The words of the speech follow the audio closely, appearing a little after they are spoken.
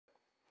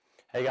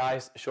Hey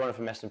guys, Sean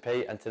from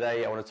S&P, and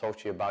today I want to talk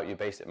to you about your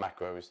basic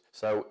macros.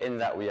 So in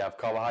that we have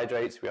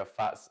carbohydrates, we have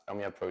fats, and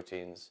we have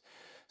proteins.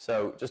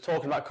 So just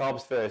talking about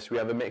carbs first, we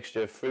have a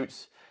mixture of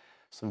fruits,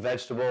 some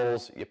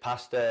vegetables, your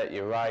pasta,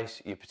 your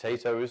rice, your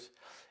potatoes.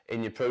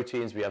 In your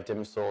proteins, we have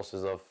different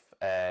sources of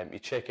your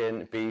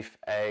chicken, beef,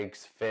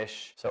 eggs,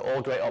 fish. So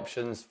all great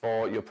options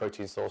for your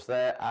protein source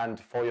there. And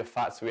for your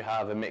fats, we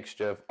have a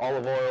mixture of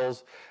olive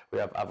oils, we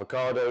have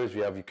avocados,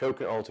 we have your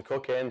coconut oil to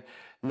cook in,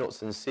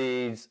 nuts and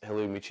seeds,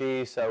 halloumi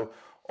cheese. So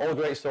all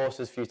great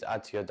sources for you to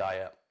add to your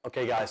diet.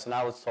 Okay guys, so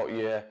now let's talk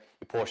your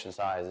portion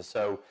sizes.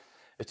 So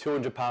a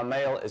 200-pound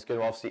male is going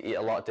to obviously eat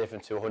a lot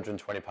different to a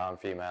 120-pound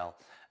female.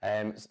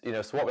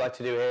 So what we like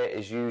to do here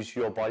is use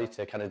your body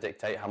to kind of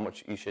dictate how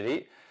much you should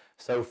eat.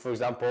 So for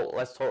example,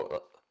 let's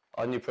talk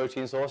on your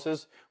protein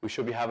sources. We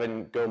should be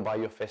going by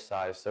your fist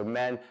size. So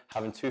men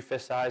having 2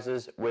 fist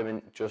sizes,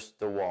 women just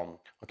the 1.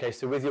 Okay,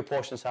 so with your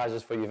portion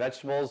sizes for your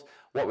vegetables,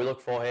 what we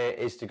look for here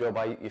is to go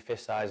by your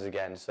fist size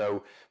again.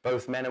 So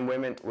both men and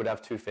women would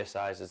have 2 fist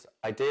sizes.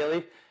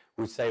 Ideally,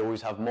 we'd say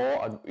always have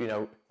more,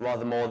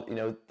 rather more,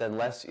 than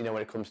less, when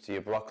it comes to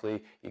your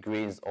broccoli, your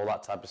greens, all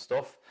that type of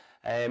stuff.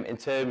 In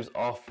terms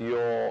of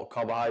your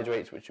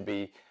carbohydrates, which would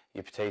be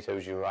your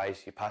potatoes, your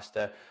rice, your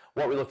pasta,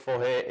 what we look for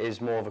here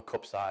is more of a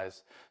cup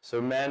size. So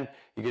men,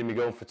 you're going to be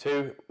going for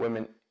 2,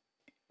 women,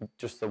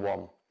 just the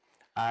 1.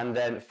 And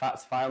then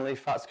fats finally,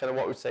 fats kind of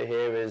what we'd say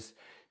here is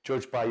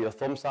judged by your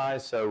thumb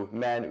size. So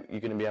men, you're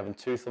going to be having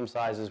 2 thumb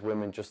sizes,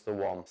 women just the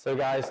 1. So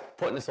guys,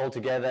 putting this all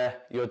together,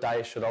 your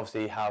diet should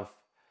obviously have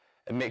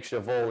a mixture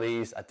of all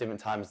these at different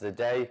times of the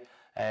day.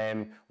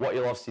 What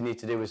you'll obviously need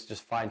to do is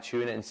just fine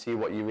tune it and see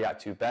what you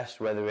react to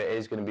best, whether it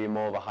is going to be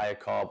more of a higher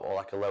carb or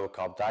like a lower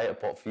carb diet.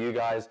 But for you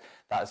guys,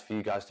 that's for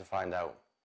you guys to find out.